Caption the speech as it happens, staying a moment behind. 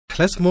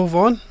Let's move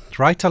on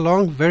right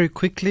along very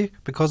quickly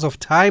because of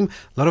time.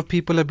 A lot of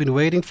people have been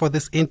waiting for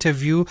this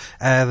interview.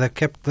 The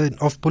captain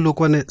of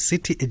Polokwane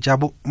City,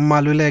 Jabu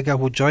Maluleka,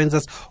 who joins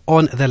us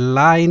on the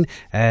line.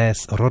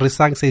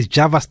 Rorisang says,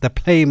 Javas the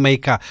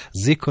playmaker.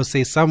 Zico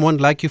says, someone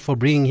like you for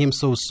bringing him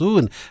so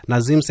soon.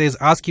 Nazim says,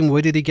 ask him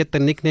where did he get the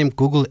nickname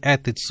Google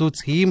Earth. It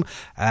suits him.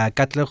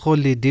 Katlego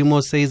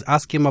Lidimo says,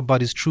 ask him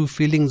about his true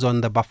feelings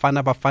on the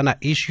Bafana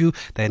issue.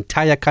 The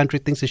entire country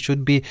thinks it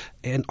should be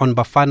on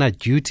Bafana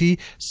duty.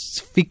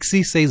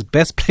 Fixie says,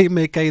 best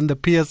playmaker in the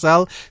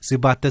PSL.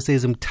 Sibata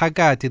says,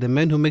 Mtagati, the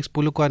man who makes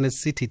Polokwane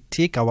City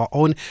tick. Our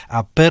own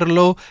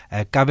Perlo.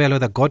 Kabelo,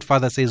 the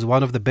Godfather, says,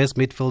 one of the best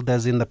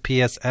midfielders in the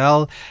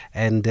PSL.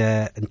 And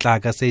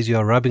Ntlaga says, you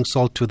are rubbing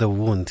salt to the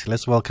wound.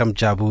 Let's welcome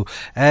Jabu.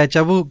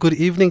 Jabu, good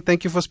evening.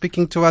 Thank you for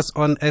speaking to us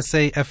on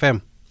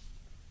SAFM.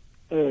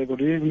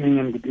 Good evening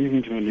and good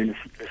evening to our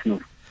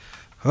listeners.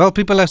 Well,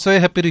 people are so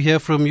happy to hear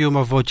from you,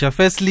 Mavocha.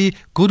 Firstly,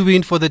 good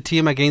win for the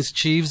team against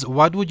Chiefs.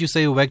 What would you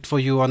say worked for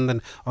you on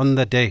the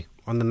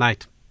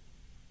night?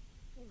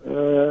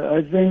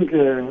 I think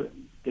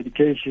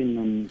dedication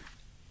and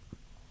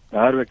the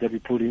hard work that we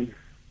put in,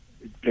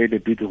 it played a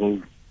big role,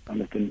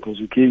 understand, because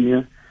we came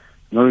here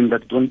knowing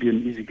that it won't be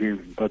an easy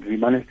game, but we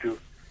managed to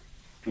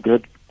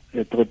get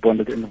a 3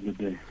 point at the end of the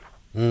day.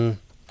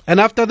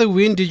 And after the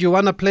win, did you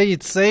want to play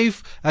it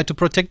safe to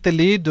protect the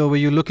lead, or were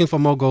you looking for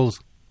more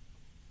goals?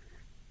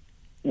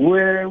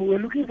 We're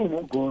looking for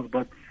more goals,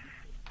 but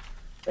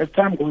as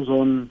time goes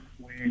on,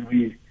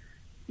 we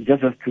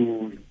just have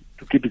to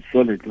keep it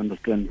solid,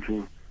 understand,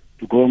 to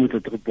go on with the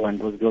 3 point,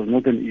 because it was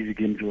not an easy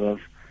game to us.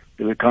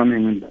 They were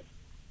coming and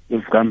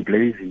they've come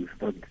blazing,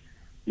 but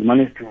we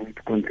managed to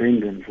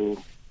contain them.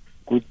 So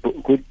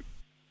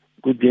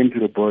good game to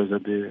the boys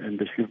and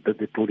the shift that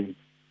they put in.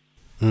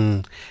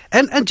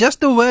 And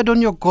just a word on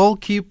your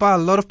goalkeeper. A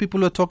lot of people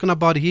were talking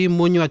about him,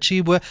 Munyo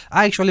Achibwe.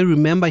 I actually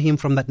remember him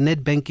from that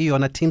Nedbank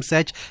on a team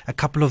search a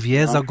couple of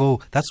years ago.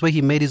 That's where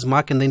he made his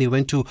mark, and then he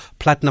went to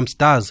Platinum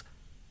Stars.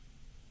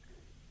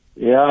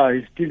 Yeah,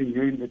 he's still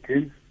enjoying the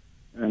team,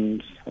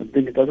 and I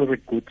think that was a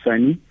good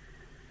signing.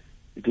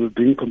 It will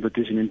bring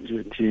competition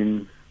into the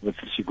team with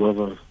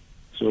Shigova.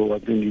 So I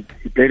think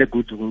he played a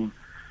good role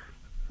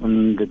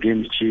on the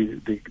game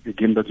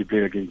that he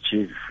played against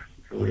Chiefs.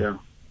 So yeah.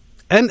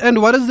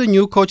 And what is the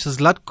new coach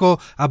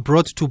Zlatko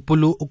brought to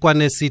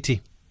Polokwane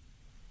City?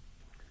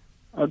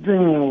 I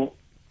think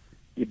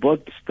he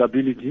brought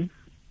stability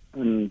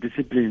and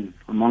discipline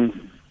amongst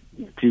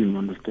the team,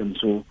 understand.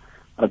 So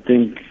I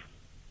think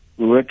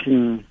we're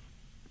working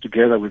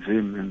together with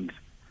him and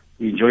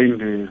we're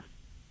enjoying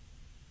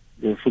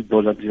the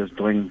football that he has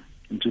brought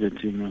into the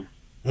team.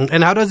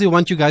 And how does he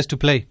want you guys to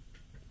play?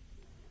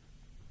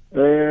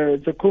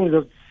 It's a coach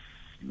that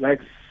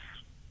likes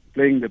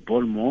playing the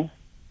ball more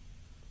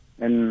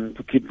and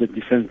to keep the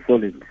defense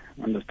solid,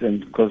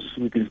 understand? Because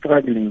we've been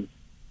struggling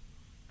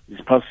this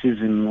past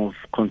season of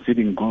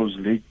conceding goals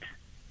late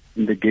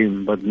in the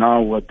game, but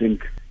now I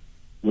think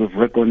we've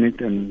worked on it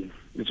and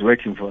it's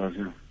working for us.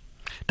 Yeah.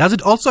 Does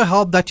it also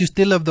help that you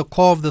still have the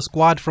core of the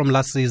squad from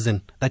last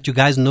season, that you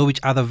guys know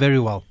each other very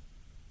well?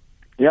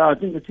 Yeah, I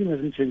think the team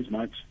hasn't changed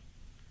much.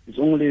 It's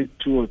only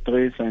 2 or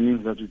 3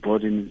 signings that we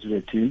brought into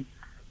the team,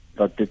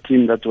 but the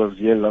team that was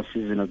here last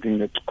season, I think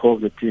the core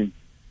of the team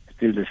is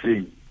still the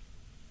same.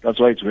 That's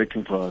why it's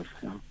working for us.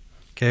 Yeah.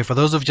 Okay, for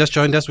those who've just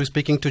joined us, we're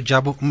speaking to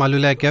Jabu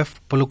Maluleka,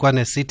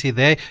 Polokwane City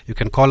there. You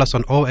can call us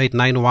on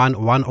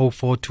 0891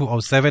 104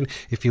 207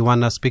 if you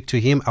want to speak to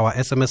him. Our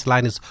SMS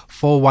line is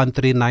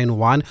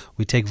 41391.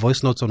 We take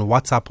voice notes on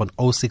WhatsApp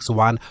on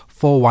 061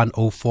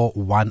 4104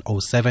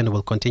 107.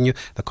 We'll continue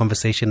the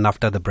conversation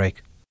after the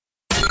break.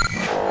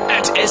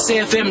 At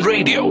SAFM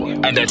Radio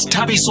and at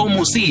Tabiso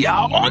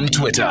Musia on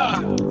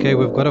Twitter. Okay,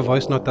 we've got a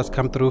voice note that's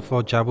come through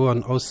for Jabu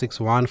on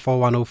 061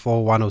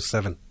 4104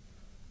 107.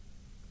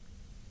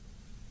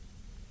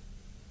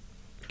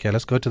 Okay,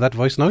 let's go to that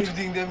voice note. Good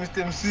evening,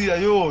 Mr.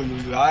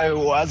 Msia. I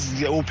was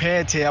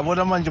upete. I want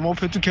manje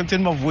mophethe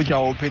Captain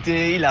Mavocha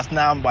upete last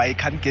number. I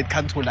can't get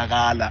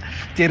kantholakala.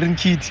 Terren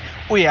Kit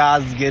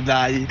uyazi ke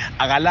naye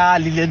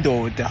akalali le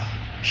ndoda.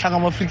 Shaka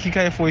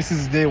Africa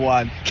voices day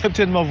one.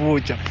 Captain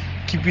Mavocha.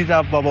 Keep it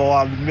up baba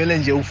wami. Kumele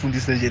nje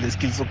ufundise nje le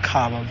skills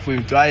sokukhama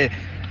mfowethu. Hayi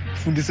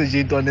ufundise nje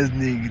intwana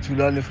eziningi.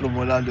 Thulane from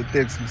Orlando.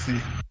 Thanks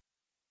Msia.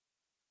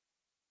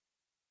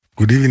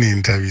 Good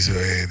evening, Tabiso.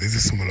 This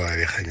is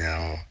Molwadi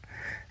Khanyao.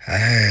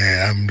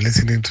 I'm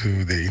listening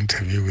to the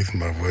interview with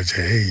Mavocha.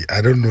 Hey, I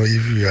don't know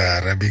if you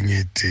are rubbing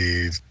it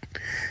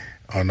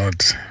or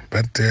not,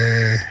 but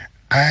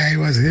I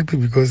was happy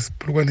because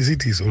Polokwane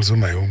City is also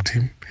my home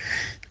team.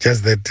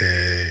 Just that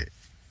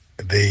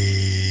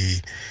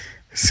they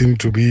seem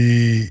to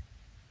be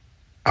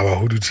our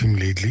Hudu team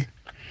lately,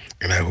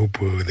 and I hope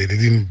they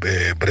didn't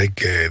break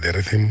the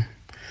rhythm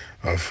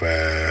of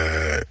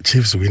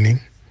Chiefs winning.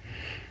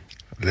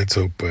 Let's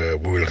hope we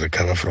will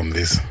recover from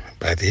this.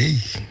 But hey,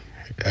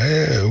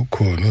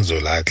 ukhona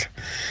uzolatha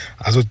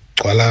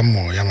azogcwala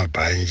moya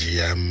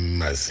amabhanji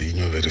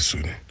amazinyo very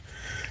soon.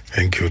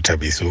 Thank you,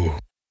 Tabiso.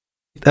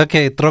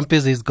 Okay,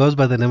 Trompis, it goes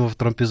by the name of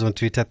Trompis on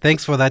Twitter.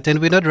 Thanks for that. And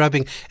we're not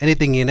rubbing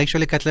anything in.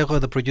 Actually, Katlego,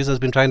 the producer, has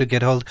been trying to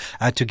get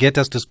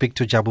us to speak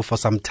to Jabu for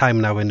some time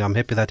now, and I'm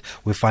happy that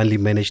we finally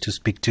managed to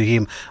speak to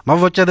him.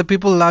 Mavocha, the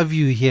people love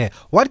you here.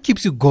 What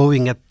keeps you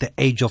going at the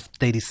age of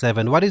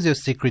 37? What is your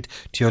secret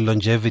to your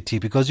longevity?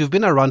 Because you've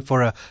been around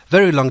for a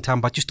very long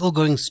time, but you're still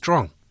going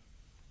strong.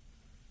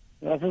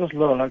 First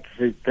of all, I'd like to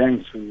say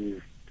thanks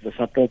to the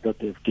support that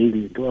they've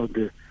given me throughout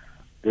the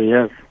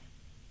years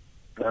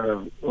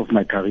of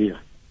my career.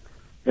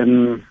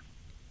 And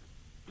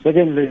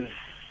secondly,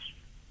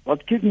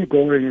 what keeps me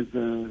going is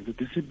the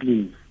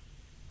discipline,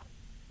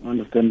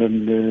 understand,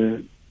 and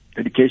the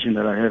dedication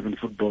that I have in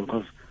football,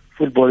 because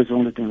football is the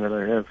only thing that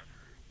I have.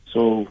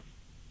 So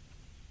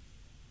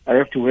I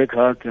have to work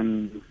hard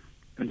and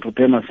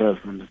prepare myself,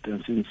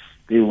 understand, since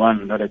day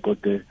one that I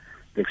got the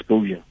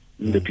exposure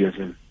in the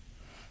PSL.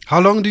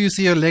 How long do you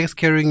see your legs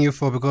carrying you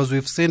for? Because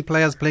we've seen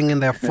players playing in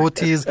their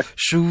 40s,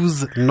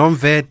 shoes,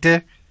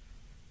 non-vete.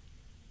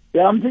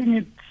 Yeah, I'm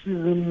thinking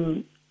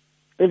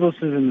every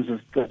season is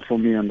a start for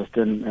me,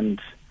 understand, and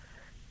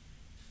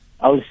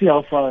I will see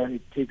how far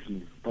it takes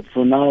me. But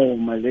for now,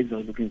 my legs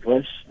are looking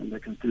fresh, and I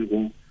can still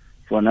go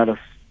for another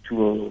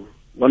 1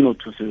 or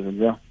 2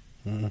 seasons, yeah.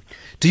 Mm.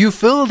 Do you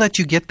feel that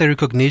you get the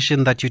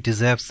recognition that you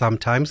deserve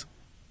sometimes?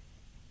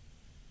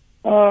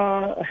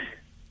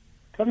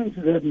 Coming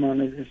to that, man,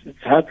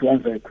 it's hard to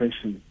answer a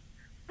question.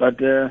 But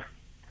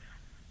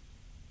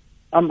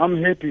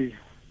I'm happy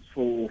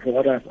for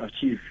what I've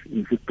achieved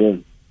in football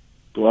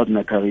throughout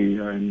my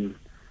career, and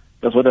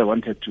that's what I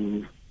wanted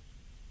to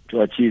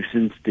achieve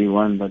since day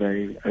one. But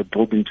I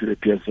broke into the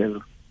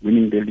PSL,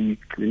 winning the league,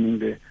 winning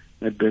the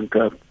Nedbank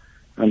Cup,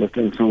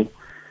 understand?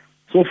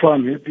 So far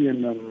I'm happy,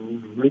 and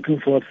I'm looking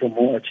forward for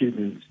more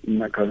achievements in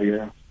my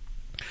career.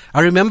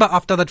 I remember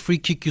after that free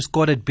kick you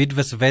scored at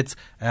Bidvest Wits,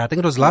 I think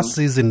it was last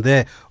season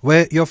there,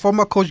 where your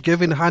former coach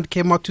Gavin Hunt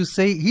came out to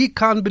say he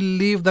can't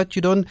believe that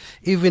you don't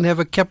even have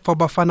a cap for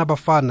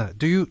Bafana.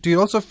 Do you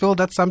also feel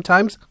that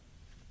sometimes?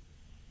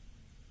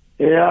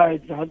 Yeah,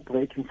 it's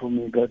heartbreaking for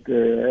me, but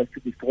I have to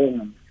be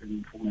strong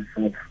for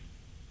myself.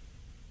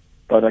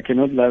 But I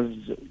cannot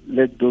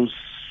let those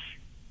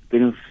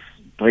things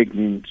break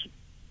me,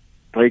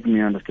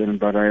 understand,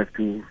 but I have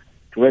to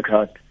work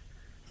hard.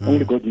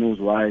 Only God knows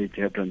why it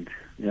happened.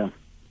 Yeah.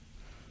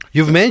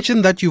 You've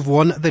mentioned that you've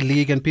won the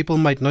league, and people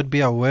might not be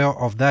aware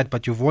of that,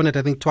 but you've won it,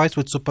 I think, twice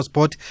with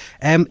SuperSport.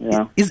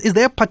 Yeah. Is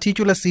there a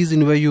particular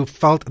season where you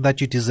felt that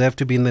you deserved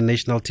to be in the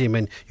national team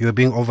and you were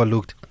being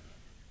overlooked?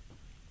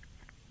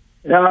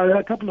 Yeah, there are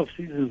a couple of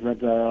seasons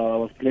that I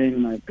was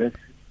playing my best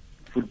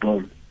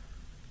football,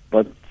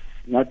 but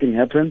nothing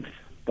happened.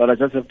 But I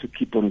just have to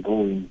keep on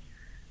going.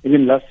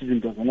 Even last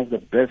season was one of the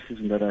best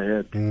seasons that I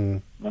had.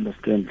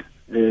 Understand?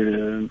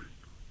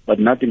 But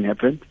nothing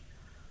happened.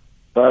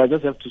 But I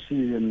just have to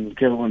see and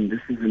carry on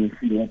this season and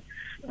see what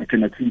I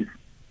can achieve.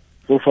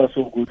 So far,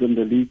 so good on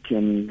the league,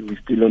 and we're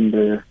still on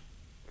the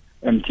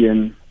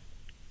MTN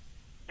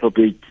top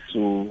 8.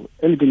 So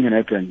anything can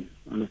happen.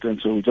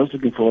 Understand? So we're just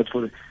looking forward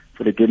for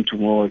the game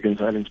tomorrow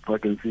against Highlands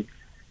Park and see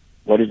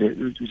what it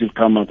will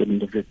come out at the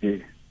end of the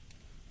day.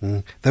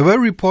 There were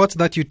reports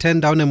that you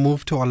turned down a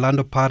move to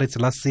Orlando Pirates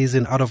last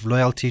season out of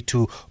loyalty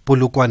to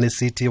Polokwane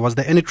City. Was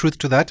there any truth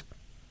to that?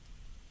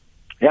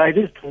 Yeah, it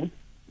is true.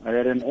 I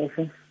had an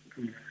offer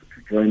to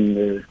join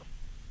the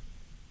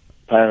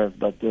Pirates,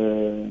 but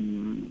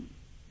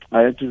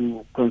I had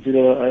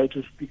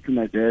to speak to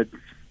my dad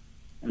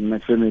and my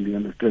family,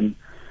 understand?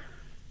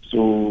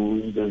 So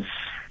there's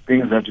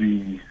things that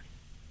we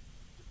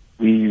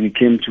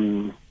came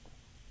to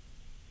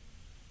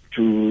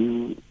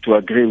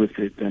agree with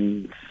it,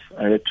 and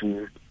I had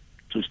to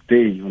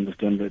stay,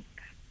 understand, that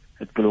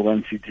at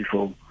Polokwane City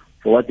for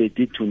what they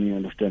did to me,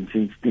 understand,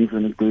 since things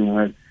were not going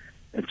well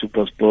at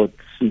SuperSport,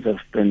 since I've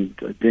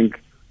spent, I think,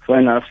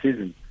 4.5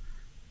 seasons.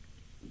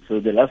 So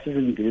the last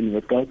season didn't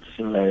work out,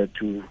 so I had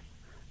to,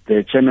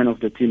 the chairman of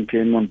the team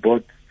came on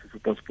board to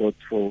SuperSport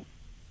for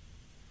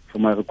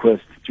my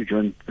request to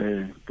join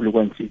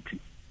Polokwane City.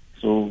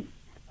 So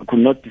I could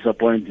not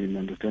disappoint him,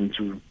 understand,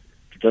 to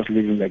just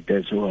leave him like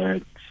that. So I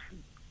had,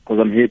 because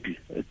I'm happy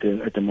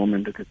at the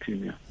moment at the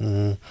team,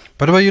 yeah.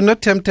 But were you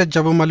not tempted,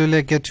 Jabu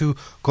Maluleke, to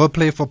go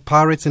play for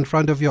Pirates in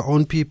front of your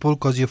own people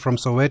because you're from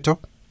Soweto?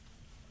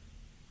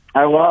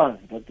 I was,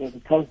 but it was a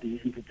tough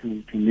decision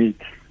to make,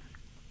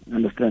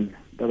 understand.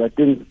 But I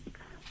think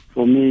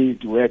for me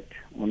it worked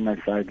on my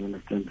side,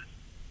 understand.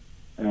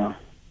 Yeah.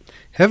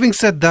 Having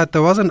said that,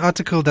 there was an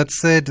article that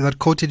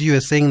quoted you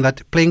as saying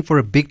that playing for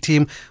a big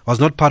team was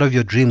not part of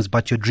your dreams,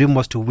 but your dream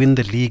was to win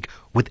the league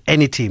with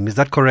any team. Is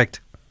that correct?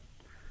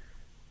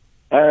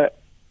 It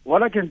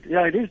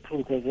is true,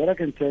 because what I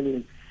can tell you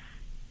is,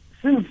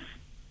 since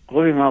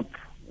growing up,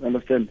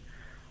 understand,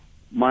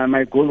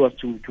 my goal was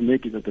to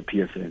make it at the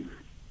PSN.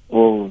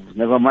 Or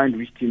never mind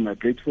which team I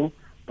played for,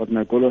 but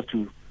my goal was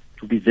to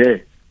be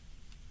there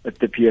at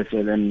the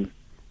PSL, and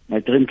my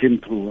dream came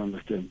true,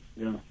 understand,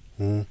 yeah.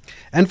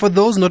 And for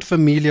those not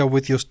familiar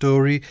with your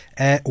story,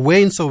 where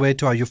in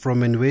Soweto are you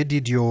from, and where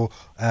did your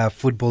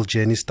football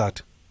journey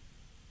start?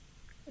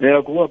 Yeah,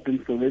 I grew up in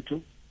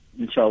Soweto,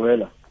 in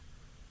Shawela.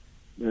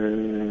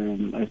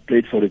 I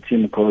played for a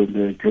team called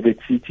Joburg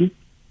City.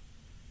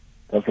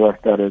 That's where I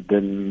started.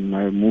 Then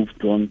I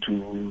moved on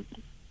to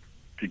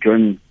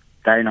join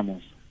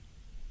Dynamos.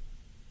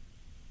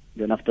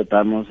 Then after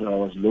Dynamos, I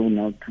was loaned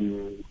out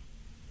to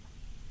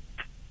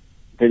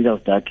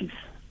Dangerous Darkies.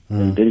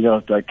 In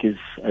Dangerous Darkies,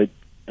 I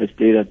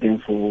stayed at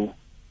them for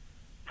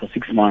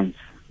 6 months.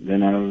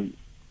 Then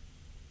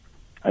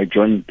I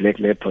joined Black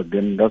Leopard.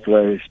 Then that's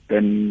where I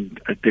spent,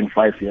 I think,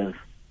 5 years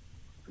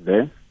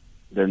there.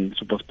 Then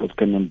SuperSport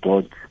came on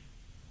board.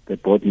 They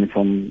bought me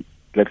from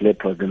Black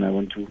Leopard. Then I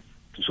went to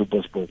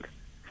SuperSport.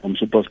 From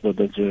SuperSport,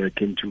 that's where I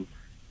came to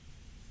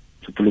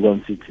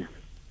Polokwane City.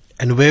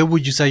 And where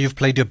would you say you've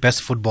played your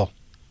best football?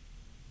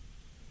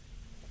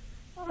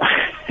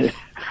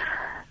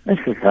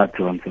 It's hard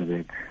to answer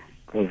that,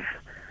 because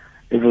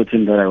every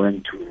team that I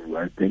went to,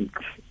 I think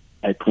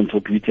I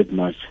contributed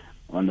much.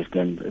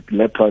 Understand? At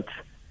Leopard,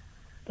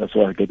 that's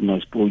where I get my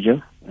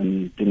exposure,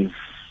 and things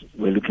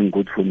were looking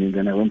good for me.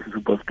 Then I went to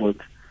SuperSport.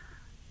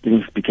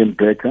 Things became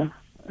better,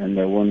 and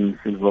I won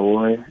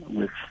silverware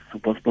with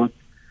SuperSport.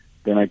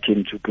 Then I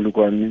came to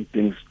Polokwane.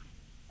 Things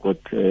got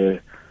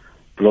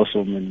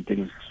blossom, and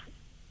things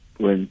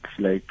went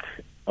like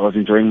I was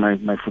enjoying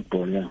my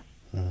football. Yeah.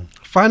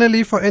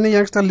 Finally, for any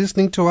youngster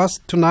listening to us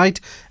tonight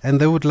and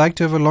they would like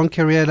to have a long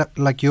career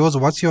like yours,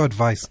 what's your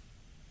advice?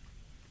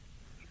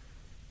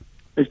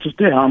 It's to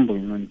stay humble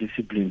and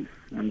disciplined.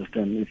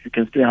 Understand? If you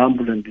can stay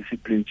humble and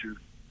disciplined,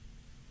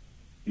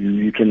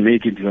 you can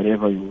make it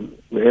wherever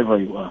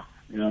you are.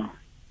 Yeah.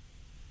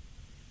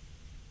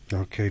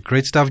 Okay,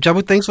 great stuff.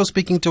 Jabu, thanks for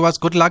speaking to us.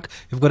 Good luck.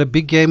 You've got a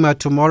big game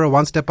tomorrow,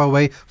 one step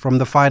away from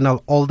the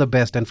final. All the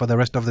best and for the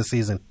rest of the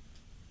season.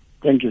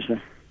 Thank you,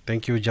 sir.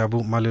 Thank you,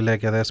 Jabu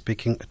Maluleke. They're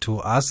speaking to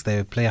us.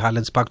 They play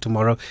Highlands Park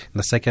tomorrow in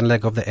the second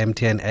leg of the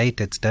MTN 8.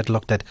 It's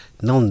deadlocked at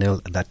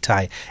 0-0, that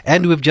tie.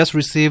 And we've just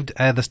received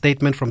the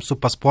statement from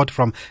SuperSport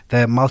from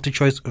the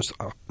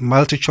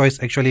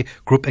MultiChoice actually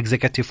Group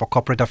Executive for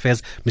Corporate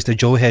Affairs, Mr.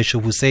 Joe Heshu,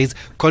 who says,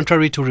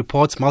 contrary to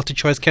reports,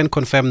 MultiChoice can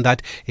confirm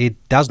that it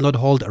does not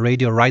hold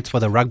radio rights for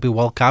the Rugby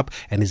World Cup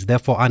and is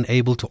therefore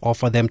unable to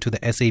offer them to the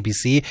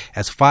SABC.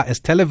 As far as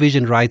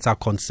television rights are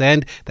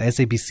concerned, the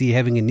SABC,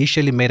 having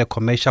initially made a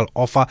commercial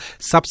offer,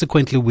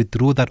 subsequently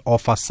withdrew that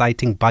offer,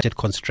 citing budget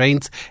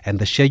constraints and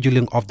the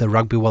scheduling of the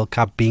Rugby World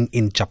Cup being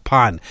in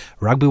Japan.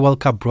 Rugby World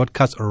Cup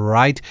broadcast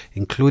rights,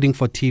 including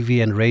for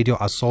TV and radio,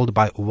 are sold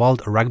by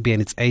World Rugby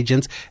and its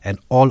agents, and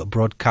all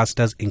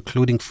broadcasters,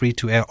 including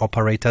free-to-air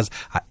operators,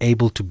 are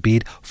able to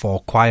bid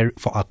for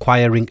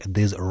acquiring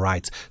these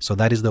rights. So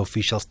that is the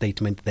official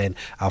statement then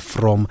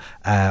from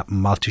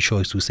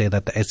MultiChoice, who say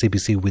that the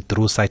SABC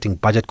withdrew, citing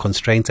budget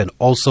constraints and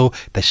also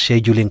the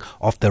scheduling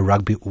of the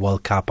Rugby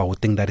World Cup. I would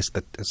think that is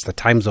the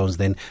time zones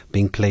then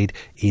being played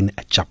in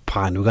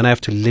Japan. We're going to have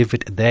to leave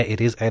it there.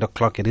 It is 8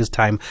 o'clock. It is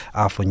time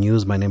for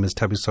news. My name is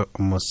Thabiso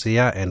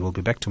Mosia, and we'll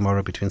be back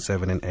tomorrow between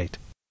 7 and 8.